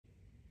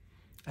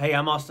Hey,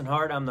 I'm Austin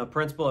Hart. I'm the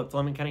principal at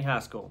Fleming County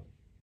High School.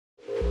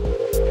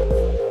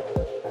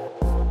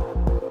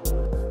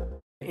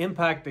 The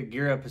impact that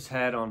Gear Up has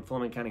had on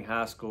Fleming County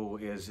High School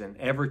is an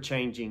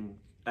ever-changing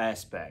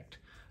aspect.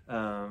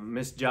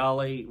 Miss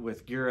Jolly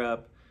with Gear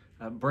Up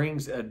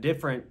brings a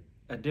different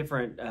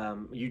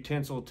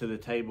utensil to the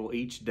table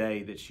each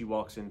day that she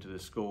walks into the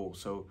school.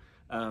 So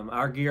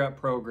our Gear Up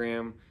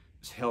program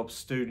helps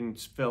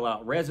students fill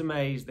out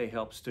resumes. They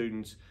help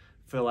students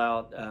fill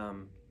out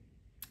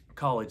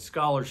college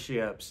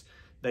scholarships.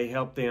 They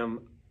help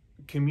them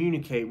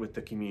communicate with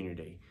the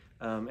community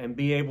and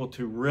be able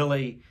to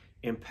really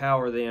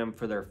empower them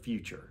for their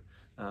future.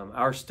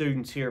 Our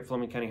students here at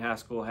Fleming County High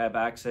School have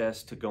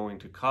access to going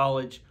to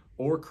college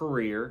or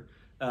career,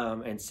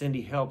 and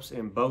Cindy helps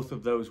in both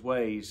of those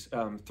ways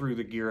through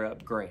the Gear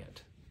Up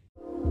grant.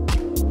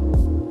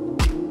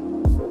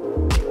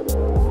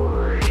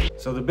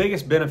 So the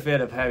biggest benefit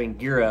of having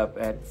Gear Up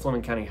at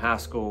Fleming County High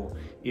School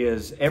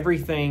is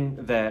everything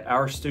that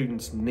our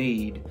students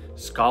need,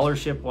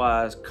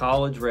 scholarship-wise,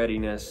 college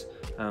readiness,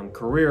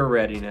 career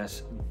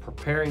readiness,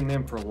 preparing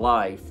them for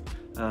life.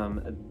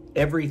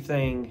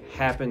 Everything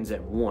happens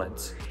at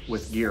once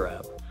with Gear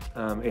Up.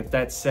 If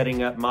that's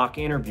setting up mock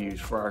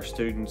interviews for our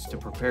students to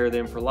prepare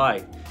them for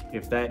life,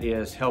 if that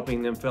is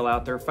helping them fill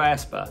out their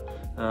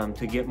FAFSA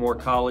to get more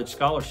college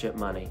scholarship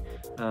money,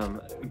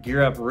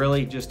 Gear Up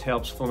really just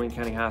helps Fleming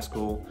County High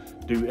School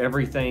do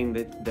everything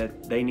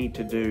that they need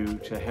to do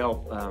to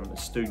help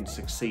students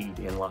succeed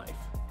in life.